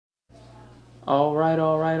All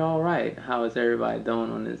right. How is everybody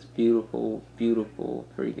doing on this beautiful, beautiful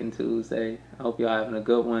freaking Tuesday? I hope y'all having a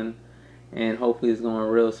good one, and hopefully it's going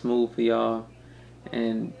real smooth for y'all.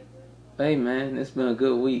 And hey, man, it's been a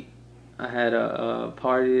good week. I had a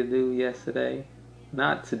party to do yesterday.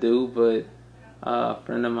 Not to do, but a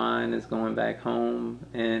friend of mine is going back home,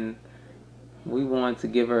 and we wanted to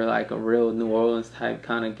give her like a real New Orleans type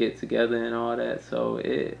kind of get together and all that. So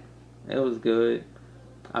it was good.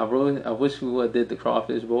 I wish we would have did the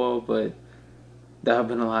crawfish boil, but that have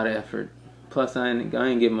been a lot of effort. Plus, I ain't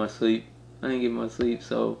get much sleep. I didn't get much sleep,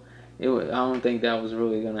 so I don't think that was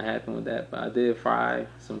really gonna happen with that. But I did fry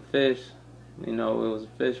some fish. You know, it was a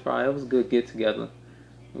fish fry. It was a good get together.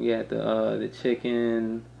 We had the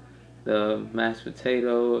chicken, the mashed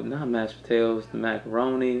potato, not mashed potatoes, the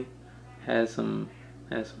macaroni. Had some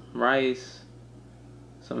had some rice,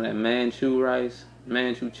 some of that Manchu rice,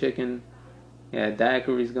 Manchu chicken. Yeah,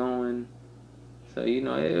 daiquiris going. So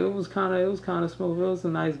it was kind of smooth. It was a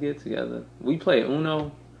nice get together. We played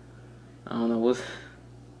Uno. I don't know what's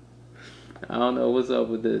I don't know what's up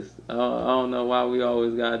with this. I don't know why we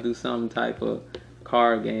always gotta do some type of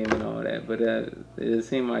card game and all that, but it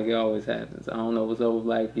seems like it always happens. I don't know what's up with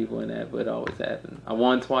black people in that, but it always happens. I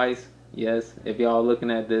won twice. Yes, if y'all looking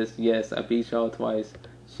at this, yes, I beat y'all twice.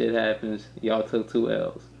 Shit happens. Y'all took two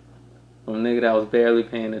L's from a nigga that was barely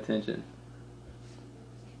paying attention.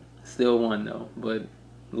 Still won though, but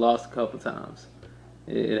lost a couple times.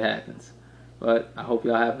 It happens. But I hope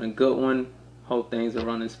y'all having a good one. Hope things are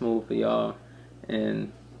running smooth for y'all,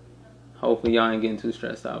 and hopefully y'all ain't getting too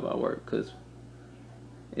stressed out about work, cause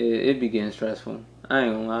it be getting stressful. I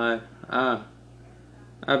ain't gonna lie.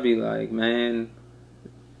 I be like, man,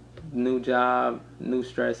 new job, new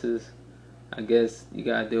stresses. I guess you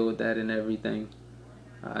gotta deal with that and everything.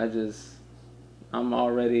 I just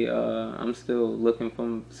I'm still looking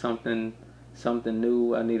for something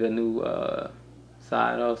new. I need a new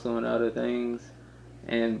side hustle and other things,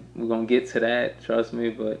 and we're gonna get to that. Trust me.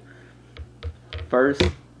 But first,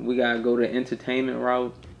 we gotta go the entertainment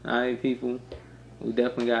route. All right, people, we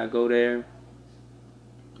definitely gotta go there.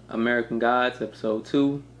 American Gods episode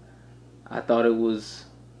 2. I thought it was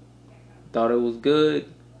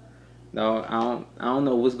good. No, I don't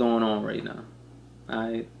know what's going on right now.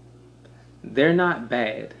 I They're not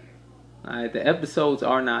bad. Alright, the episodes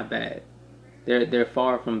are not bad. They're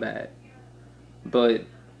far from bad. But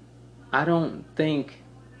I don't think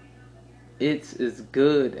it's as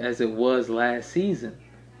good as it was last season.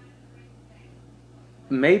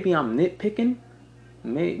 Maybe I'm nitpicking.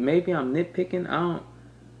 Maybe I'm nitpicking. I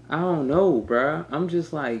don't know, bruh. I'm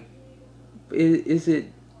just like, is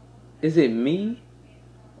it me,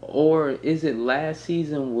 or is it last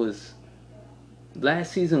season was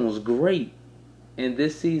great, and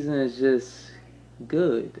this season is just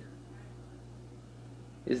good.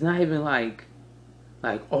 It's not even like,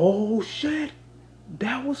 oh shit,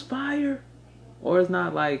 that was fire, or it's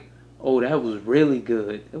not like, oh, that was really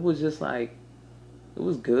good. It was just like, it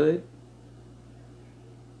was good.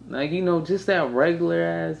 Like, just that regular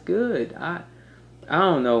ass good. I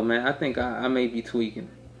don't know, man. I think I may be tweaking.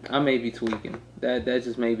 I may be tweaking. That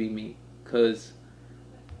just may be me, cause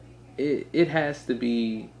it has to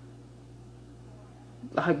be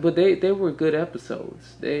like, but they were good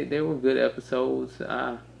episodes. They were good episodes.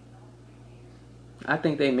 I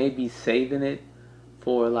think they may be saving it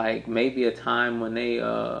for like maybe a time when they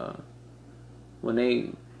when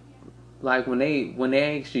they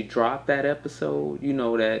actually dropped that episode.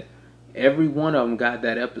 That every one of them got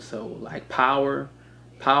that episode. Like Power.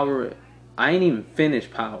 I ain't even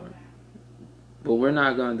finished Power, but we're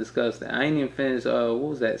not gonna discuss that. I ain't even finished. What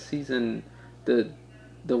was that season? The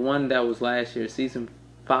the one that was last year, season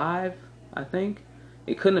 5, I think.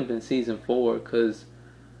 It couldn't have been season 4 because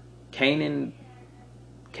Kanan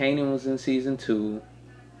Kanan was in season 2.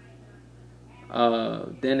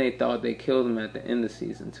 Then they thought they killed him at the end of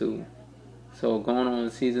season 2. So going on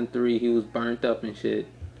in season 3, he was burnt up and shit.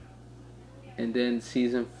 And then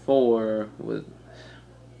season 4 was,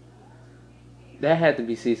 that had to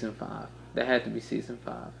be season 5. That had to be season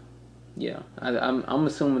 5. Yeah, I'm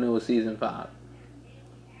assuming it was season 5.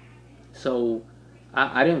 So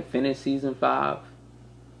I didn't finish season 5.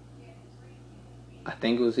 I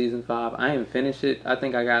think it was season 5. I didn't finish it. I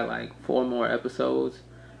think I got like 4 more episodes.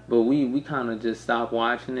 But we kind of just stopped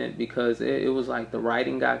watching it because it was like the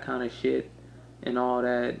writing got kind of shit and all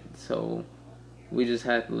that. So we just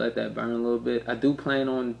had to let that burn a little bit. I do plan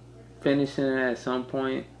on finishing it at some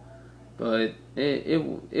point, but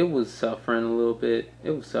it was suffering a little bit.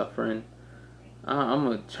 It was suffering. I'm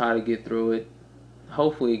gonna try to get through it.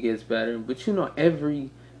 Hopefully it gets better. But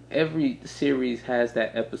every every series has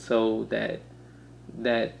that episode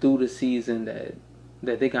that through the season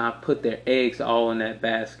that they gotta put their eggs all in that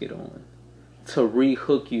basket on to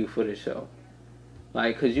re-hook you for the show.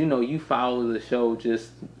 Like, cause you follow the show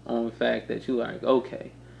just on the fact that you like,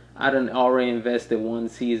 okay, I done already invested one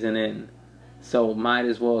season in, so might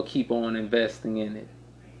as well keep on investing in it.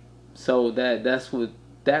 So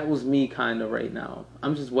that was me kind of right now.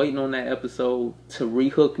 I'm just waiting on that episode to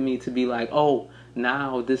rehook me to be like, oh,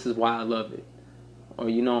 now this is why I love it, or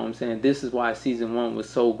you know what I'm saying. This is why season one was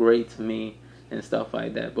so great to me and stuff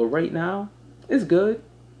like that. But right now, it's good.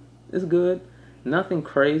 It's good. Nothing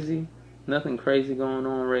crazy. Nothing crazy going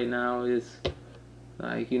on right now. It's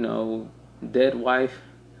like dead wife.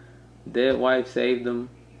 Dead wife saved them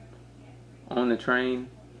on the train.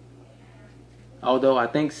 Although I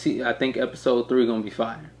think episode 3 gonna be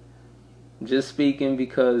fire. Just speaking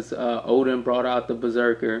because Odin brought out the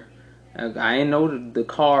berserker. I didn't know the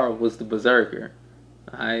car was the berserker.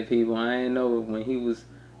 Alright, people, I didn't know when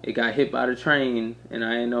it got hit by the train, and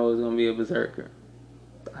I didn't know it was gonna be a berserker.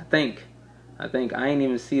 I think I ain't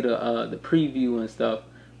even see the preview and stuff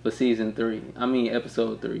for season 3. I mean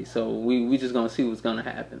episode 3. So we just gonna see what's gonna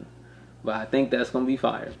happen. But I think that's gonna be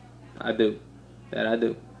fire. I do. That I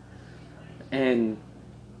do. And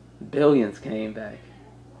Billions came back.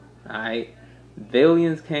 Alright?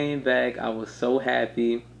 Billions came back. I was so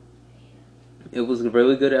happy. It was a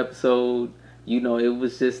really good episode. It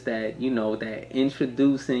was just that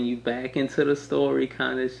introducing you back into the story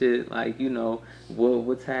kind of shit. Like,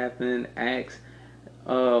 what's happening, Axe,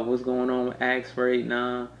 what's going on with Axe right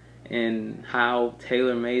now, and how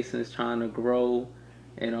Taylor Mason's trying to grow,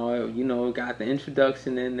 and all. Got the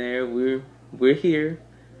introduction in there. We're here.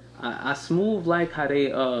 I smooth like how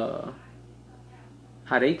they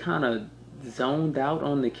kind of zoned out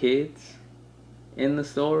on the kids in the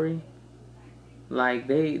story. Like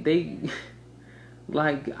they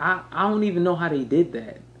like I don't even know how they did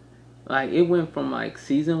that. Like it went from like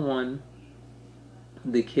season 1,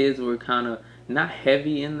 the kids were kind of not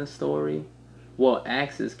heavy in the story. Well,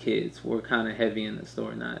 Axe's kids were kind of heavy in the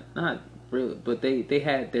story, not really, but they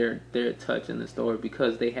had their touch in the story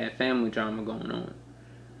because they had family drama going on.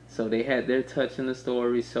 So they had their touch in the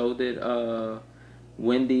story. So did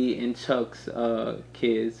Wendy and Chuck's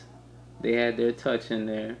kids. They had their touch in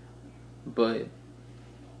there. But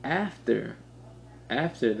after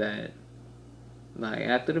that, like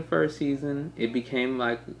after the first season, it became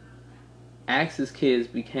like Axe's kids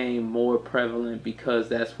became more prevalent because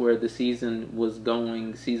that's where the season was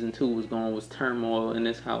going. Season 2 was going, was turmoil in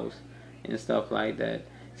his house and stuff like that.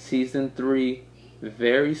 Season 3,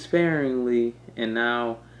 very sparingly, and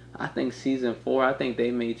now I think season 4, I think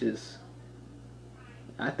they're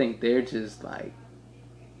just like,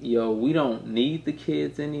 yo, we don't need the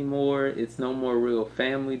kids anymore. It's no more real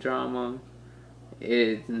family drama.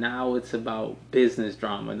 Now it's about business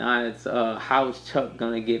drama. Now it's how's Chuck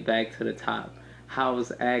gonna get back to the top?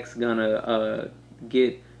 How's Axe gonna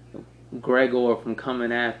get Gregor from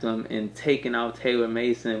coming after him and taking out Taylor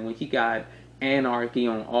Mason when he got anarchy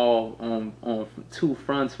on 2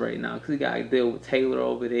 fronts right now? Because he got to deal with Taylor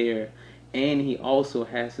over there, and he also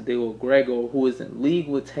has to deal with Gregor, who is in league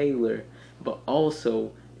with Taylor, but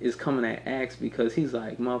also is coming at Axe because he's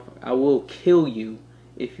like, motherfucker, I will kill you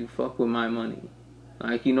if you fuck with my money.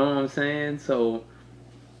 Like, you know what I'm saying? So,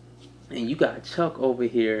 and you got Chuck over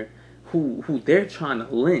here who they're trying to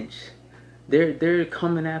lynch. They're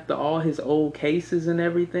coming after all his old cases and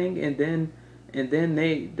everything, and then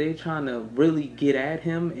they trying to really get at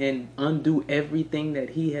him and undo everything that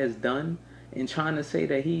he has done, and trying to say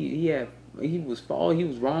that he was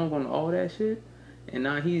wrong on all that shit, and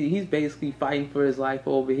now he's basically fighting for his life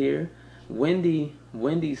over here.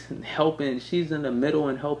 Wendy's helping. She's in the middle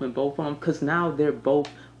and helping both of them because now they're both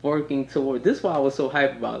working toward. This is why I was so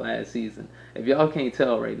hyped about last season. If y'all can't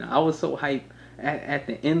tell right now, I was so hyped at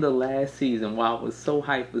the end of last season. Why I was so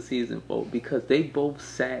hyped for season 4 because they both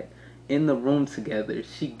sat in the room together.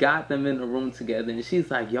 She got them in the room together, and she's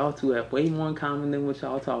like, y'all two have way more in common than what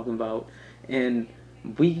y'all talking about, and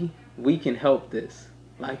we can help this.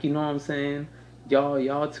 Like, you know what I'm saying?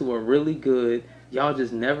 Y'all two are really good. Y'all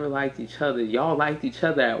just never liked each other. Y'all liked each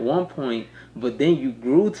other at one point, but then you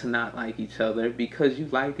grew to not like each other because you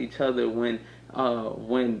liked each other when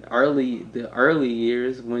the early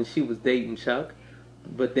years when she was dating Chuck,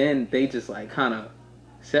 but then they just like kind of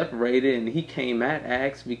separated, and he came at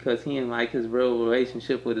Axe because he didn't like his real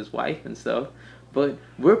relationship with his wife and stuff. But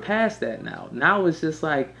we're past that now. Now it's just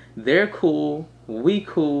like they're cool, we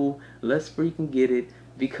cool, let's freaking get it,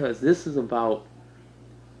 because this is about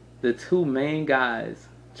the 2 main guys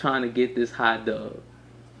trying to get this hot dub.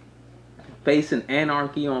 facing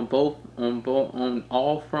anarchy on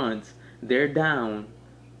all fronts. They're down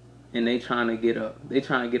and they trying to get up. They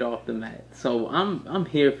trying to get off the mat. So I'm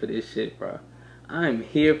here for this shit, bro. I'm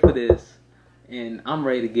here for this, and I'm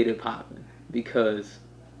ready to get it popping because,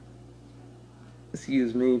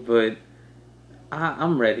 excuse me, but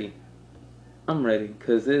I'm ready. I'm ready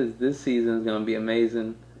because this season is gonna be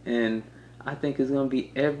amazing, and I think it's gonna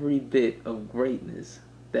be every bit of greatness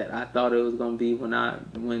that I thought it was gonna be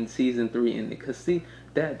when season 3 ended. Cause see,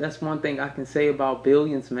 that's one thing I can say about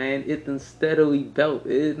Billions, man. It done steadily built.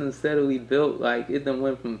 It done steadily built. Like it done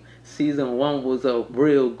went from season 1 was a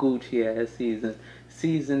real Gucci ass season.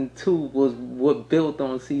 Season 2 was what built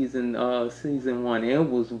on season 1. And it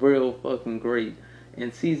was real fucking great.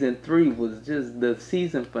 And season 3 was just the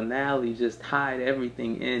season finale, just tied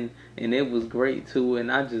everything in, and it was great too. And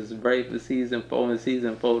I just ready for season 4, and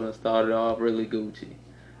season 4 done started off really Gucci.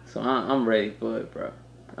 So I'm ready for it, bro.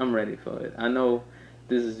 I'm ready for it. I know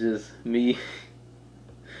this is just me,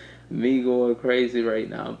 me going crazy right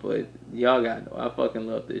now, but y'all gotta know I fucking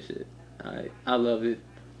love this shit. I love it.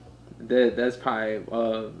 That's probably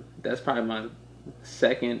my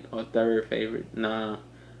second or third favorite. Nah,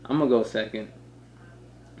 I'm gonna go second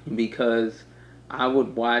because I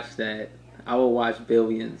would watch that. I would watch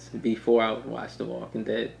Billions before I would watch The Walking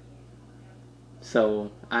Dead.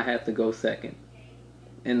 So I have to go second.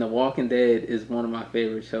 And The Walking Dead is one of my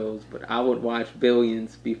favorite shows, but I would watch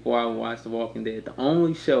Billions before I would watch The Walking Dead. The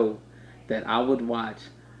only show that I would watch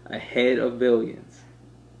ahead of Billions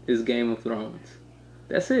is Game of Thrones.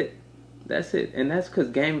 That's it. That's it. And that's because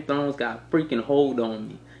Game of Thrones got a freaking hold on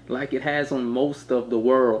me, like it has on most of the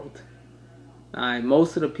world. Alright,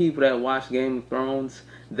 most of the people that watch Game of Thrones,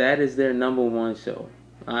 that is their number one show.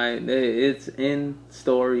 Alright, it's in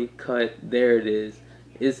story cut. There it is.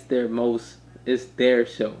 It's their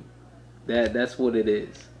show. That's what it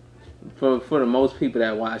is. For the most people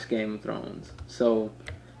that watch Game of Thrones. So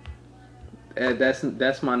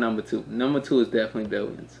that's my number 2. Number 2 is definitely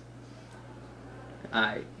Billions.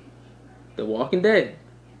 Alright. The Walking Dead.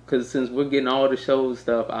 Because since we're getting all the show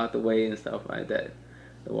stuff out the way and stuff like that.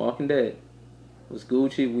 The Walking Dead was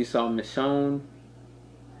Gucci. We saw Michonne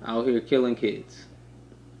out here killing kids.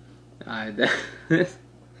 Alright,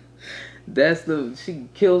 she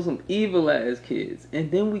kills some evil ass kids.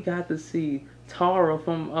 And then we got to see Tara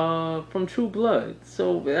from True Blood.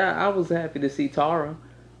 So I was happy to see Tara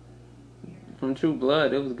from True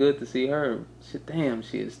Blood. It was good to see her. Damn,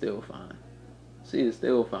 she is still fine. She is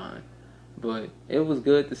still fine. But it was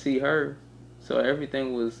good to see her. So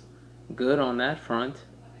everything was good on that front.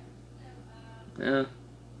 Yeah.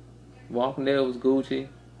 Walking Dead was Gucci.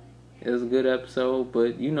 It was a good episode,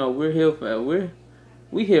 but you know we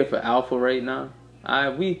here for Alpha right now.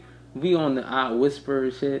 We on the whisper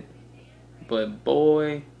shit, but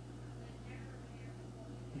boy,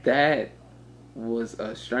 that was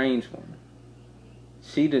a strange one.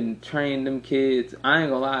 She didn't train them kids. I ain't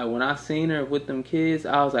gonna lie. When I seen her with them kids,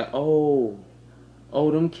 I was like, oh,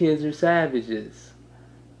 them kids are savages.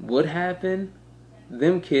 What happened?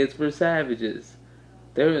 Them kids were savages.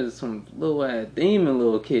 There was some little ass demon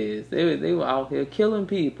little kids. They were out here killing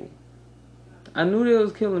people. I knew they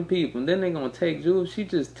was killing people. And then they gonna take Jules. She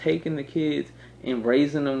just taking the kids and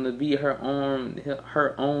raising them to be her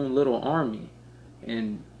own little army.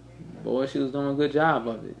 And boy, she was doing a good job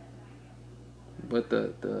of it. But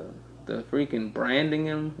the freaking branding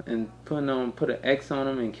them and put an X on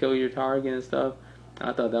them and kill your target and stuff,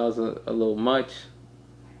 I thought that was a little much.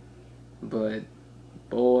 But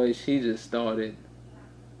boy, she started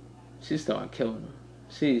killing them.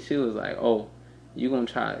 She was like, oh, you gonna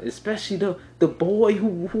try, especially the boy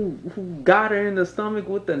who got her in the stomach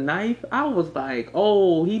with the knife. I was like,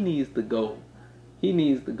 oh, he needs to go. He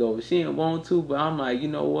needs to go. She didn't want to, but I'm like, you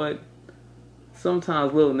know what?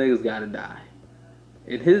 Sometimes little niggas gotta die.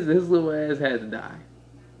 And his little ass had to die.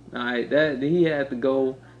 Alright, that he had to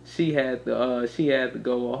go. She had to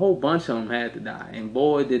go. A whole bunch of them had to die. And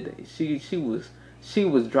boy, did they. She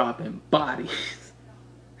was dropping bodies.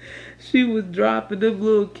 She was dropping them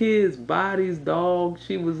little kids' bodies, dog.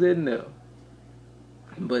 She was in there.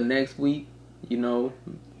 But next week, you know,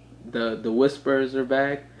 the Whispers are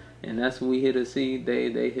back, and that's what we here to see.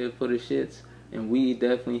 They here for the shits, and we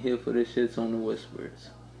definitely here for the shits on the Whispers.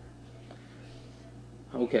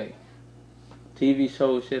 Okay, TV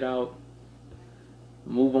show shit out.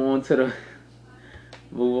 Move on to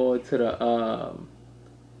the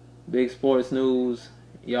big sports news.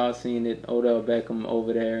 Y'all seen it, Odell Beckham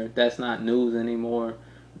over there. That's not news anymore.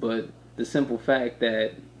 But the simple fact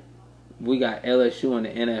that we got LSU in the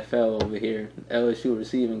NFL over here, LSU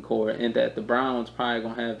receiving core, and that the Browns probably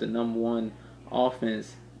gonna have the number one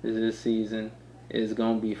offense this season is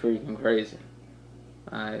gonna be freaking crazy.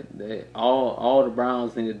 All the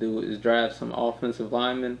Browns need to do is draft some offensive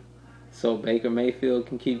linemen so Baker Mayfield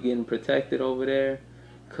can keep getting protected over there.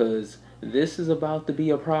 Cause this is about to be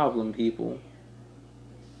a problem, people.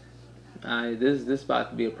 This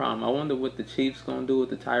about to be a problem. I wonder what the Chiefs gonna do with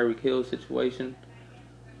the Tyreek Hill situation.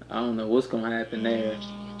 I don't know what's gonna happen there.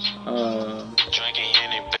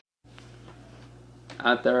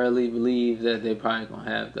 I thoroughly believe that they probably gonna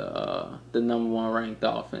have the number one ranked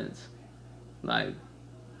offense. Like,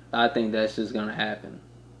 I think that's just gonna happen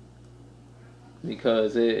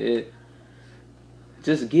because it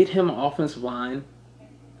just get him an offensive line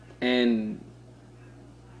and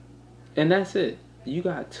that's it. You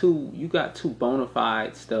got two bona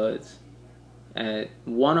fide studs. And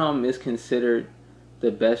one of them is considered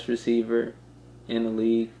the best receiver in the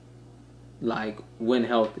league, like when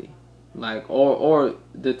healthy, like or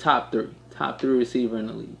the top three receiver in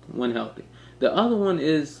the league when healthy. The other one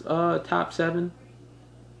is top 7.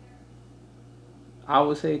 I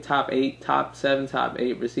would say top 8, top 7, top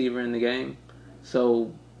 8 receiver in the game.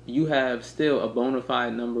 So you have still a bona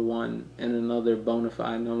fide number 1 and another bona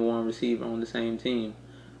fide number 1 receiver on the same team.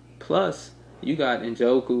 Plus, you got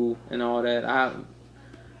Njoku and all that.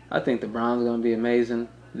 I think the Browns are going to be amazing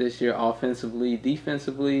this year offensively.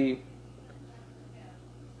 Defensively,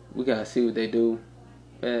 we got to see what they do.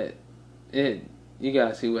 You got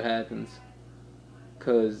to see what happens.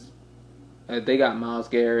 Because they got Myles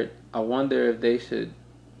Garrett. I wonder if they should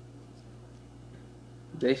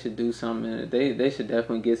do something. They should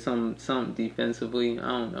definitely get something defensively. I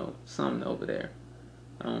don't know. Something over there.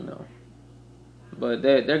 I don't know. But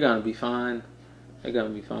they're going to be fine. They're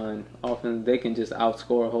going to be fine. Often they can just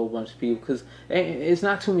outscore a whole bunch of people. Because it's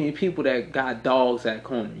not too many people that got dogs at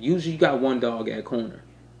corner. Usually you got one dog at corner.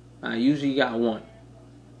 Usually you got one.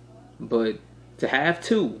 But to have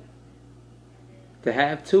two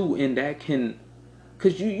and that can...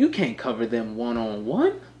 Because you can't cover them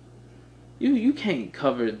one-on-one. You can't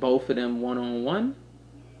cover both of them one-on-one.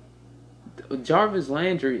 Jarvis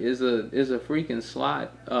Landry is a freaking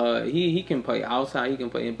slot. He can play outside. He can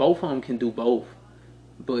play, and both of them can do both.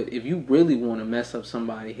 But if you really want to mess up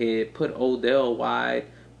somebody's head, put Odell wide,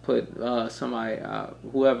 put somebody,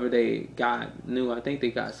 whoever they got new. I think they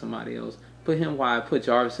got somebody else. Put him wide, put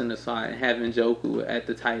Jarvis in the side, and have Njoku at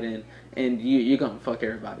the tight end, and you're gonna fuck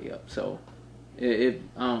everybody up. So, I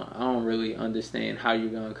don't really understand how you're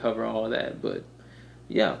gonna cover all that, but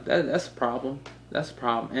yeah, that's a problem. That's a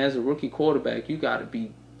problem. As a rookie quarterback, you gotta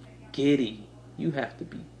be giddy. You have to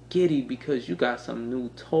be giddy because you got some new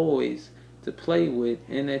toys to play with,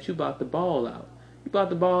 and that you about to ball out. You about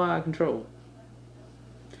to ball out of control.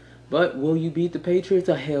 But will you beat the Patriots?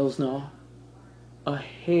 A hell's no. A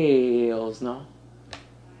hell's no.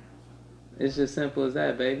 It's just simple as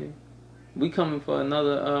that, baby. We coming for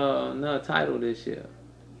another title this year.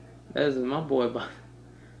 That's my boy.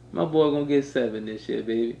 My boy gonna get 7 this year,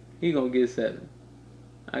 baby. He gonna get 7.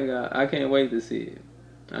 I can't wait to see it.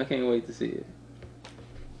 I can't wait to see it.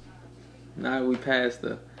 Now we passed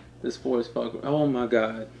the sports fucker. Oh my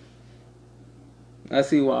God. I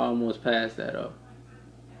see why I almost passed that up.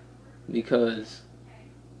 Because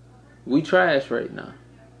we trash right now.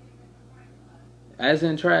 As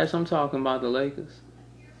in trash, I'm talking about the Lakers.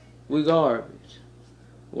 We garbage.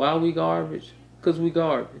 Why we garbage? Because we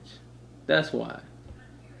garbage. That's why.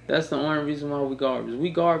 That's the only reason why we garbage. We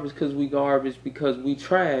garbage because we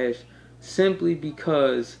trash simply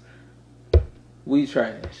because we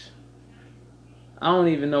trash. I don't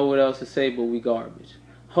even know what else to say, but we garbage.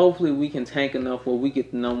 Hopefully we can tank enough where we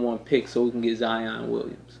get the number 1 pick so we can get Zion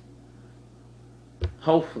Williams.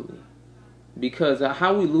 Hopefully. Because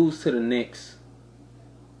how we lose to the Knicks?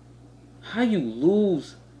 How you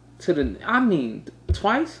lose to the... I mean,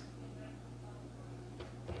 twice?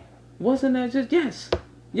 Wasn't that just...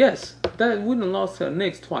 Yes. That we done lost to the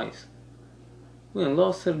Knicks twice. We done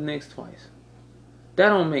lost to the Knicks twice. That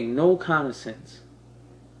don't make no kind of sense.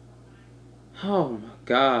 Oh my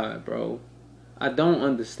God, bro. I don't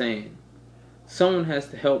understand. Someone has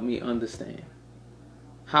to help me understand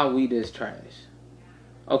how we this trash.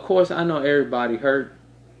 Of course, I know everybody hurt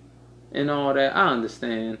and all that. I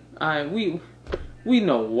understand. We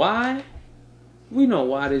know why. We know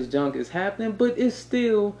why this junk is happening, but it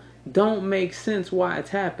still don't make sense why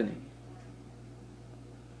it's happening.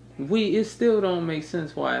 It still don't make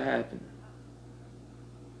sense why it happened.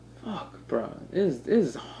 Fuck, bro. It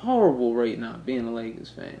is horrible right now being a Lakers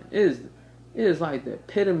fan. It is like the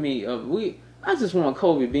epitome of I just want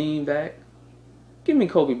Kobe Bean back. Give me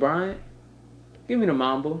Kobe Bryant. Give me the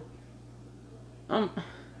Mamba. Oh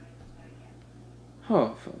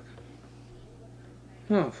fuck.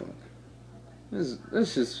 Oh fuck. Let's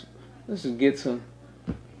just get to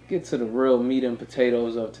the real meat and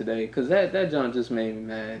potatoes of today, cause that junk just made me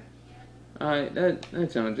mad. All right,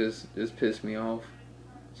 that junk just pissed me off.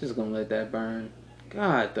 Just gonna let that burn.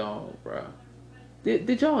 God dog, bro.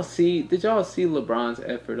 Did y'all see LeBron's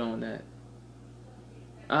effort on that?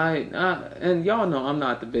 And y'all know I'm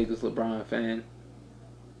not the biggest LeBron fan.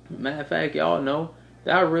 Matter of fact, y'all know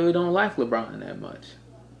that I really don't like LeBron that much.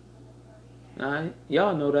 Alright?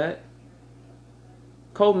 Y'all know that.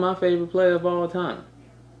 Kobe my favorite player of all time.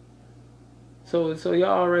 So y'all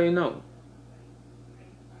already know.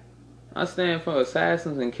 I stand for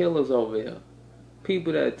assassins and killers over here.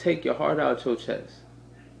 People that take your heart out your chest.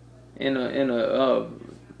 What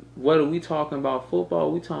are we talking about?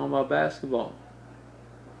 Football? We talking about basketball.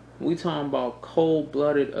 We talking about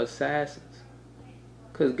cold-blooded assassins.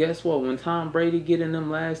 Cause guess what? When Tom Brady get in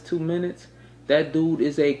them last 2 minutes, that dude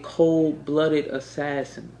is a cold-blooded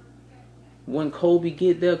assassin. When Kobe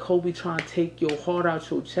get there, Kobe trying to take your heart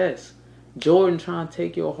out your chest. Jordan trying to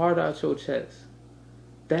take your heart out your chest.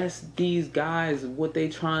 That's these guys, what they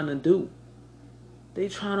trying to do. They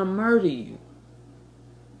trying to murder you.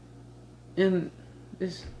 And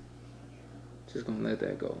it's just gonna let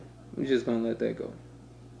that go. We're just gonna let that go.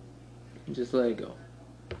 Just let it go.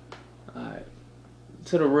 Alright.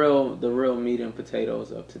 To the real meat and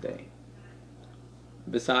potatoes of today.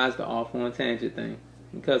 Besides the off on tangent thing,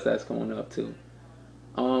 because that's going up too.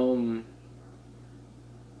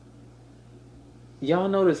 Y'all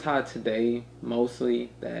notice how today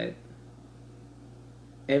mostly that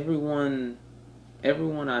everyone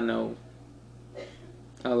I know,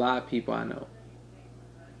 a lot of people I know,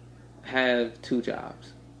 have two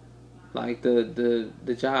jobs. Like the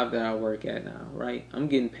job that I work at now, right? I'm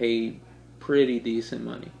getting paid pretty decent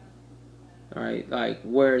money. Alright? Like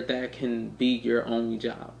where that can be your only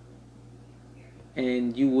job.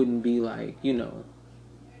 And you wouldn't be like,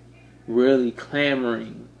 really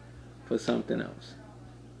clamoring for something else.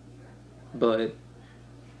 But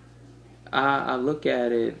I look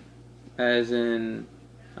at it as in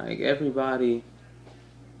like everybody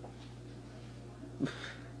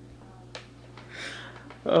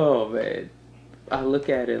oh man. I look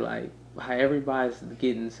at it like how everybody's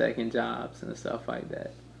getting second jobs and stuff like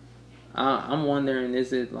that. I'm wondering,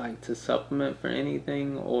 is it like to supplement for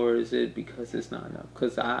anything, or is it because it's not enough?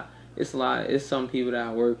 Because it's some people that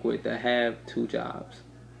I work with that have two jobs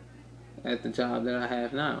at the job that I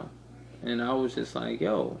have now, and I was just like,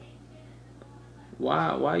 yo,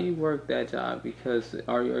 why you work that job? Because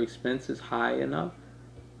are your expenses high enough?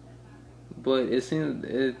 But it seems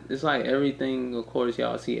it's like everything. Of course,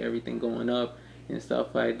 y'all see everything going up and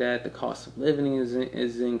stuff like that. The cost of living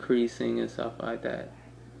is increasing and stuff like that.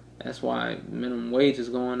 That's why minimum wage is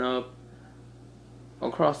going up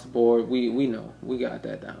across the board. We know, we got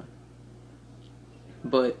that down.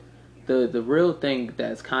 But the real thing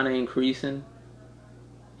that's kind of increasing,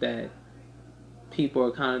 that people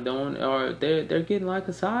are kind of doing, or they're getting like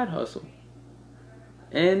a side hustle,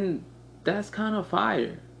 and that's kind of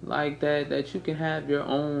fire. Like that you can have your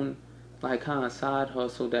own like kind of side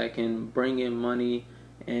hustle that can bring in money.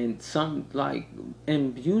 And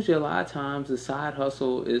and usually a lot of times the side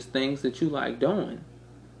hustle is things that you like doing.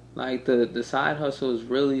 Like the side hustle is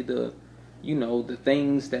really the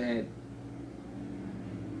things that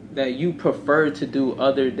you prefer to do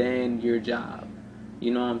other than your job.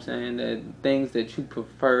 You know what I'm saying? That things that you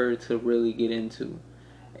prefer to really get into.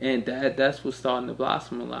 And that's what's starting to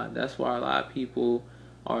blossom a lot. That's why a lot of people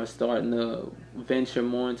are starting to venture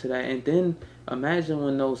more into that. And then imagine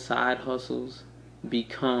when those side hustles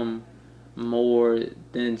become more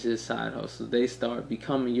than just side hustles. They start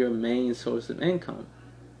becoming your main source of income.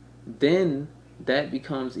 Then that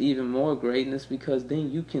becomes even more greatness, because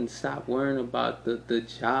then you can stop worrying about the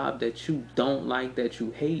job that you don't like, that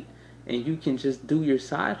you hate, and you can just do your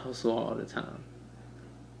side hustle all the time.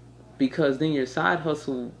 Because then your side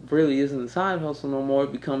hustle really isn't a side hustle no more,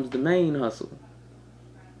 it becomes the main hustle.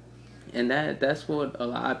 And that's what a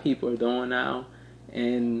lot of people are doing now.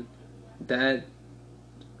 And that,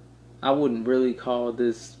 I wouldn't really call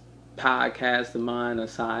this podcast of mine a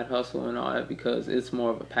side hustle and all that, because it's more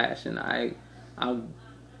of a passion. I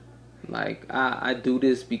do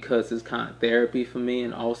this because it's kind of therapy for me,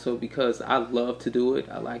 and also because I love to do it.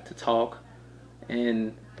 I like to talk.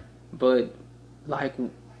 But like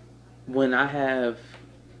when I have,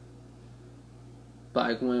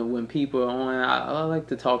 like when people are on, I like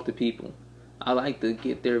to talk to people. I like to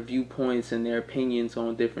get their viewpoints and their opinions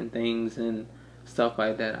on different things and stuff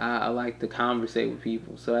like that. I like to conversate with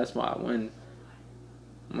people. So that's why when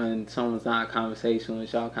someone's not a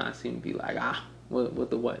conversationalist, y'all kind of seem to be like, what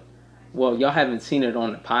the what? well, y'all haven't seen it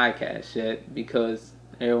on the podcast yet because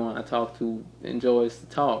everyone I talk to enjoys to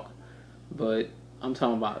talk. But I'm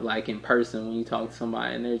talking about like in person when you talk to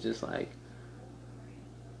somebody and they're just like,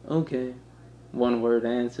 okay, one word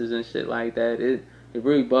answers and shit like that. It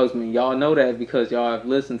really bugs me. Y'all know that because y'all have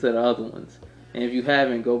listened to the other ones. And if you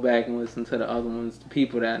haven't, go back and listen to the other ones. The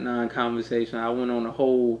people that non-conversation. I went on a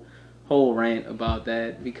whole rant about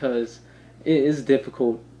that because it is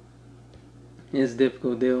difficult. It's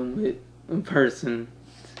difficult dealing with a person.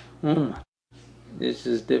 It's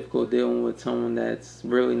just difficult dealing with someone that's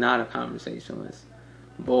really not a conversationalist.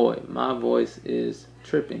 Boy, my voice is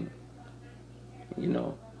tripping,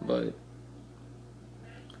 but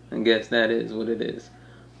I guess that is what it is.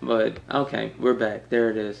 But okay, we're back. There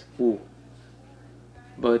it is. Ooh.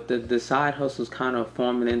 But the side hustle's kind of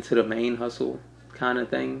forming into the main hustle kind of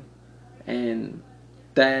thing, and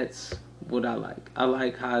that's what I like. I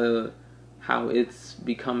like how it's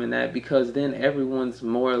becoming that because then everyone's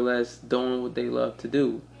more or less doing what they love to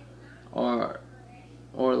do, or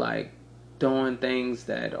like doing things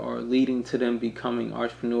that are leading to them becoming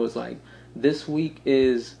entrepreneurs. Like this week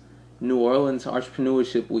is New Orleans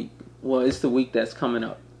Entrepreneurship Week. Well, it's the week that's coming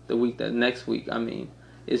up. The week that next week, I mean,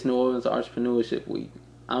 it's New Orleans Entrepreneurship Week.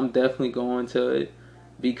 I'm definitely going to it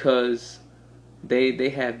because they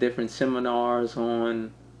have different seminars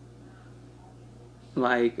on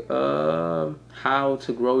like how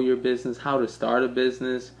to grow your business, how to start a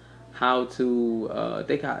business, how to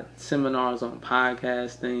they got seminars on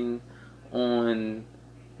podcasting, on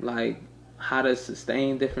like how to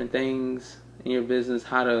sustain different things in your business,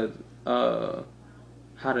 how to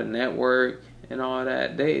network and all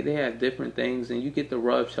that. They have different things and you get to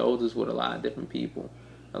rub shoulders with a lot of different people.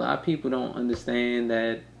 A lot of people don't understand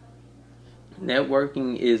that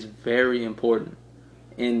networking is very important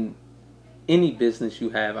in any business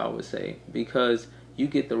you have, I would say, because you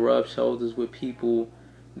get to rub shoulders with people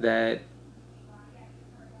that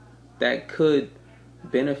could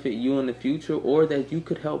benefit you in the future or that you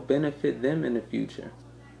could help benefit them in the future.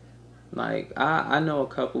 Like I know a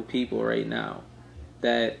couple people right now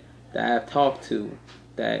that I've talked to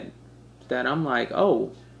that I'm like,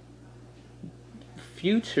 oh,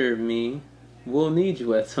 future me will need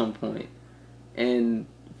you at some point. And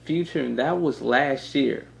future, that was last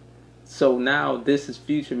year. So now this is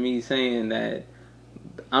future me saying that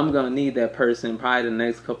I'm gonna need that person probably the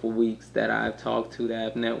next couple weeks that I've talked to, that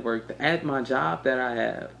I've networked at my job that I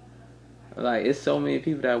have. Like it's so many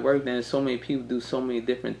people that work there, and so many people do so many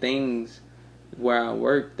different things where I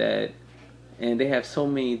work that, and they have so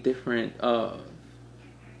many different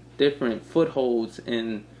footholds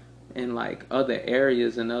in like other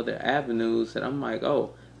areas and other avenues that I'm like,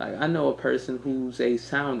 oh, like I know a person who's a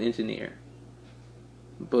sound engineer,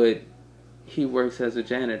 but he works as a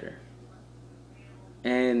janitor.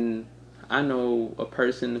 And I know a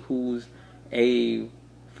person who's a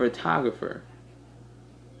photographer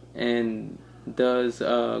and does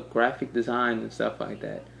graphic design and stuff like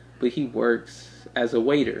that, but he works as a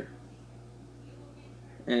waiter.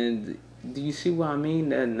 And do you see what I mean?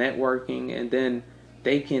 That networking, and then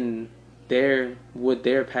they can what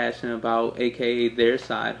they're passionate about, aka their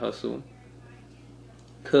side hustle,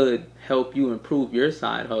 could help you improve your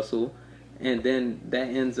side hustle, and then that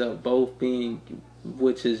ends up both being,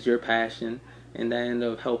 which is your passion, and that ends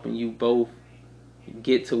up helping you both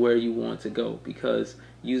get to where you want to go. Because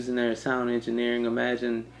using their sound engineering,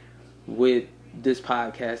 imagine with this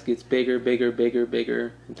podcast gets bigger,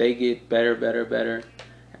 they get better,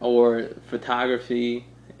 or photography,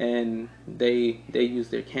 and they use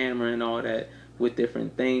their camera and all that with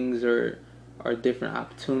different things or different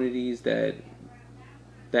opportunities that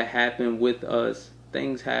happen with us.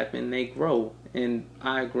 Things happen, they grow, and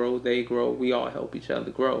I grow, they grow, we all help each other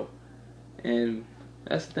grow. And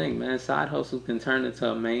that's the thing, man. Side hustles can turn into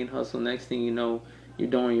a main hustle. Next thing you know, you're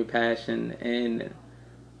doing your passion, and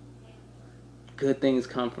good things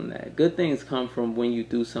come from that. Good things come from when you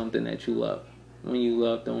do something that you love, when you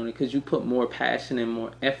love doing it, because you put more passion and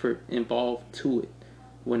more effort involved to it.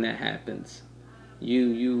 When that happens,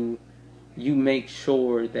 you make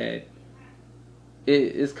sure that it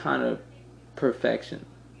is kind of perfection.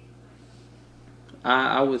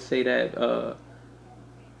 I would say that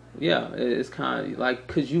yeah, it's kind of like,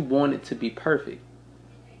 because you want it to be perfect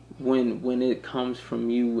when it comes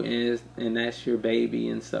from you, and that's your baby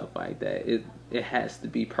and stuff like that. It has to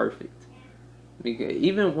be perfect. Because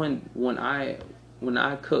even when I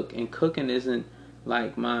cook, and cooking isn't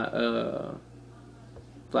like my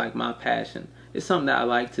passion. It's something that I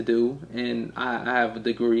like to do, and I have a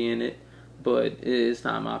degree in it, but it's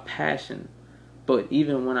not my passion. But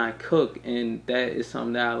even when I cook, and that is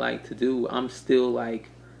something that I like to do, I'm still like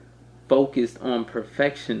focused on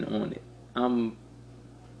perfection on it. I'm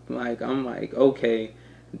like, okay,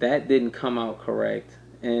 that didn't come out correct,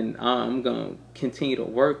 and I'm gonna continue to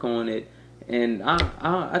work on it. And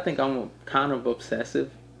I think I'm kind of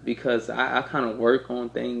obsessive because I kind of work on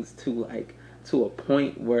things to a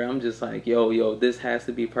point where I'm just like, yo, this has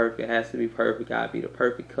to be perfect, it has to be perfect, gotta be the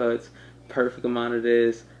perfect cuts, perfect amount of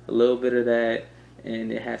this, a little bit of that,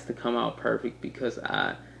 and it has to come out perfect because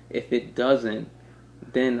if it doesn't,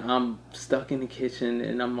 then I'm stuck in the kitchen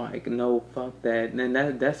and I'm like, no, fuck that. And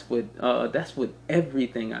then that's what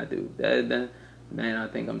everything I do. Man, I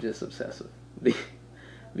think I'm just obsessive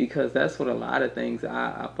because that's what a lot of things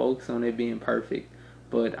I focus on it being perfect,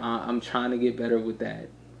 but I'm trying to get better with that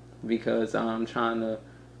because I'm trying to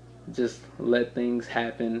just let things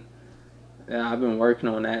happen. I've been working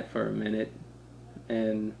on that for a minute,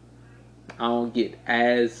 and I don't get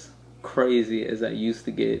as crazy as I used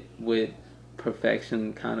to get with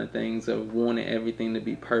perfection kind of things of wanting everything to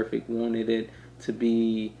be perfect, wanted it to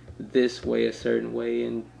be this way, a certain way,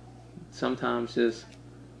 and sometimes just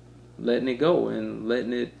letting it go and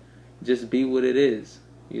letting it just be what it is.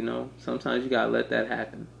 Sometimes you gotta let that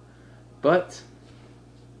happen. But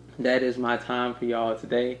that is my time for y'all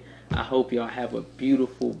today. I hope y'all have a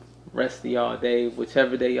beautiful rest of y'all day,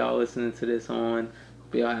 whichever day y'all listening to this on.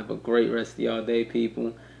 Hope y'all have a great rest of y'all day,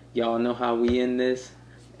 people. Y'all know how we end this.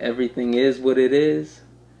 Everything is what it is.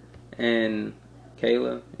 And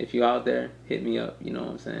Kayla, if you out there, hit me up. You know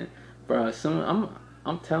what I'm saying, bro?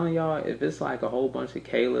 I'm telling y'all, if it's like a whole bunch of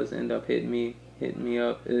Kaylas end up hitting me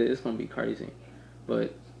up, it's gonna be crazy.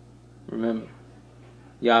 But remember,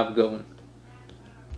 y'all have a good one.